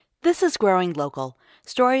This is Growing Local,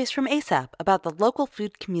 stories from ASAP about the local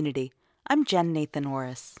food community. I'm Jen Nathan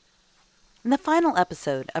Orris. In the final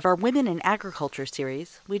episode of our Women in Agriculture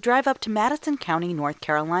series, we drive up to Madison County, North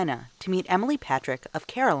Carolina to meet Emily Patrick of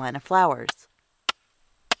Carolina Flowers.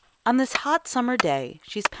 On this hot summer day,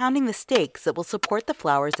 she's pounding the stakes that will support the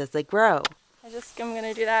flowers as they grow. I'm going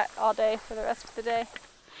to do that all day for the rest of the day.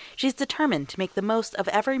 She's determined to make the most of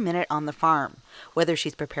every minute on the farm, whether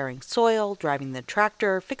she's preparing soil, driving the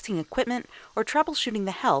tractor, fixing equipment, or troubleshooting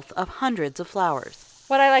the health of hundreds of flowers.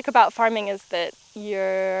 What I like about farming is that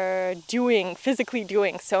you're physically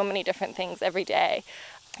doing so many different things every day.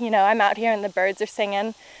 You know, I'm out here and the birds are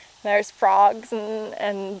singing. There's frogs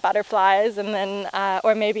and butterflies, and then,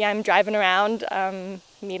 or maybe I'm driving around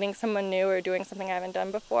meeting someone new or doing something I haven't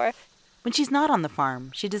done before. When she's not on the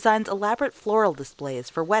farm, she designs elaborate floral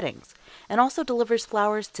displays for weddings and also delivers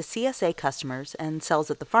flowers to CSA customers and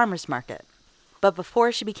sells at the farmer's market. But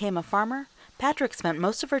before she became a farmer, Patrick spent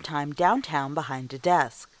most of her time downtown behind a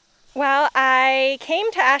desk. Well, I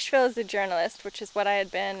came to Asheville as a journalist, which is what I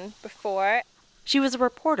had been before. She was a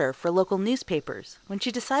reporter for local newspapers when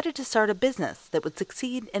she decided to start a business that would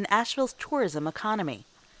succeed in Asheville's tourism economy.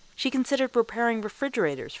 She considered repairing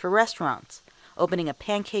refrigerators for restaurants, opening a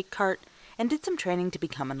pancake cart, and did some training to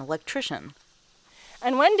become an electrician.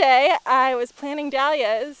 And one day I was planting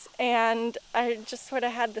dahlias, and I just sort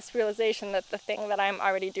of had this realization that the thing that I'm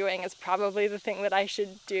already doing is probably the thing that I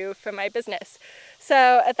should do for my business.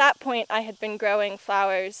 So at that point I had been growing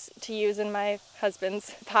flowers to use in my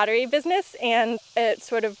husband's pottery business, and it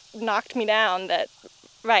sort of knocked me down that,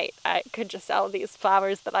 right, I could just sell these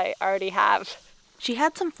flowers that I already have. She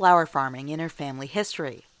had some flower farming in her family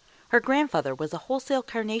history. Her grandfather was a wholesale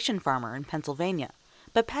carnation farmer in Pennsylvania,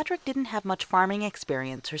 but Patrick didn't have much farming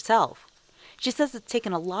experience herself. She says it's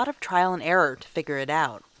taken a lot of trial and error to figure it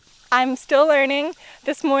out. I'm still learning.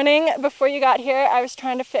 This morning, before you got here, I was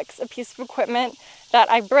trying to fix a piece of equipment that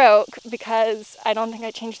I broke because I don't think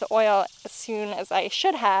I changed the oil as soon as I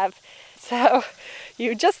should have. So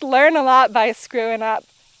you just learn a lot by screwing up,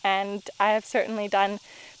 and I have certainly done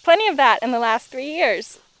plenty of that in the last 3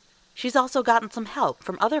 years. She's also gotten some help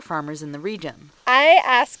from other farmers in the region. I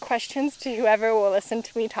ask questions to whoever will listen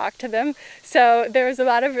to me talk to them. So there's a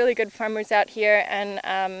lot of really good farmers out here, and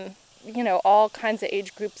all kinds of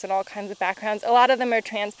age groups and all kinds of backgrounds. A lot of them are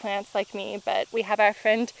transplants like me, but we have our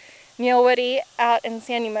friend Neil Woody out in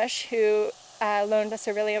Sandy Mush who loaned us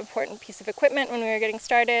a really important piece of equipment when we were getting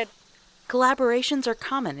started. Collaborations are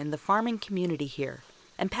common in the farming community here,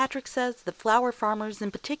 and Patrick says that flower farmers in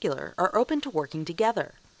particular are open to working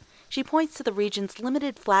together. She points to the region's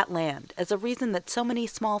limited flat land as a reason that so many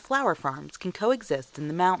small flower farms can coexist in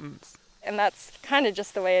the mountains. And that's kind of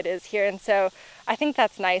just the way it is here. And so I think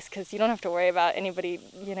that's nice because you don't have to worry about anybody,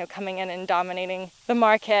 coming in and dominating the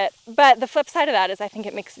market. But the flip side of that is I think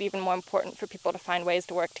it makes it even more important for people to find ways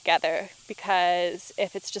to work together, because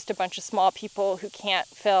if it's just a bunch of small people who can't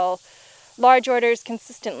fill large orders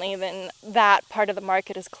consistently, then that part of the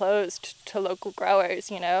market is closed to local growers,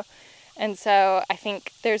 And so I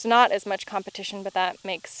think there's not as much competition, but that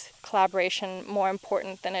makes collaboration more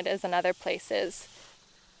important than it is in other places.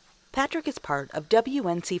 Patrick is part of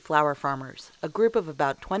WNC Flower Farmers, a group of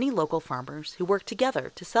about 20 local farmers who work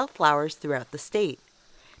together to sell flowers throughout the state.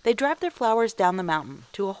 They drive their flowers down the mountain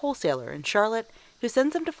to a wholesaler in Charlotte who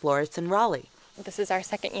sends them to florists in Raleigh. This is our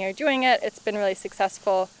second year doing it. It's been really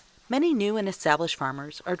successful. Many new and established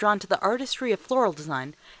farmers are drawn to the artistry of floral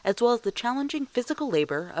design as well as the challenging physical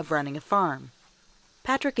labor of running a farm.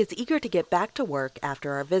 Patrick is eager to get back to work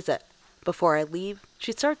after our visit. Before I leave,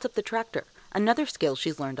 she starts up the tractor, another skill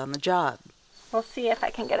she's learned on the job. We'll see if I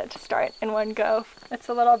can get it to start in one go. It's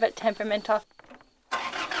a little bit temperamental.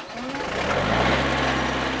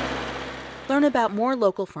 Learn about more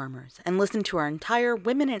local farmers and listen to our entire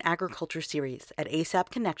Women in Agriculture series at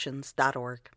asapconnections.org.